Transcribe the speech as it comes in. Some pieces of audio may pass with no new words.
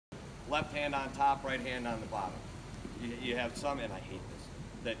left hand on top, right hand on the bottom. You have some, and I hate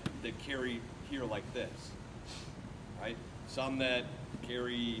this, that carry here like this, right? Some that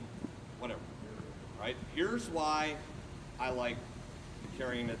carry whatever, right? Here's why I like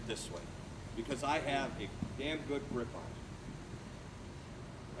carrying it this way, because I have a damn good grip on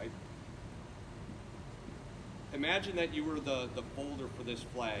it, right? Imagine that you were the folder for this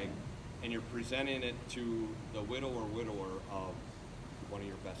flag and you're presenting it to the widow or widower of one of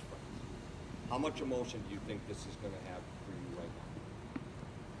your best friends. How much emotion do you think this is going to have for you right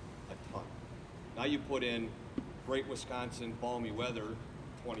now? A ton. Now you put in great Wisconsin balmy weather,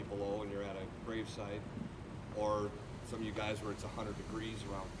 20 below, and you're at a gravesite, or some of you guys where it's 100 degrees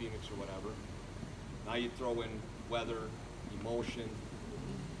around Phoenix or whatever. Now you throw in weather, emotion,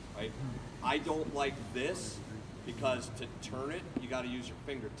 right? I don't like this because to turn it, you got to use your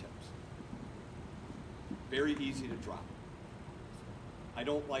fingertips. Very easy to drop. I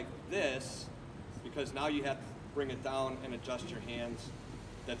don't like this because now you have to bring it down and adjust your hands.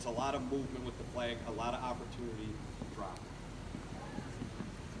 That's a lot of movement with the flag, a lot of opportunity to drop.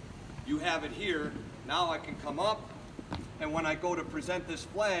 You have it here, now I can come up, and when I go to present this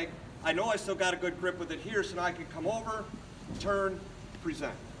flag, I know I still got a good grip with it here, so now I can come over, turn,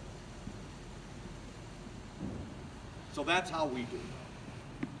 present. So that's how we do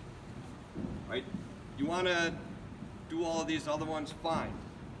it, right? You want to do all of these other ones, fine.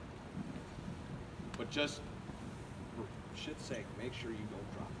 But just, for shit's sake, make sure you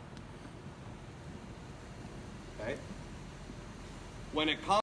don't drop it. Okay? When it comes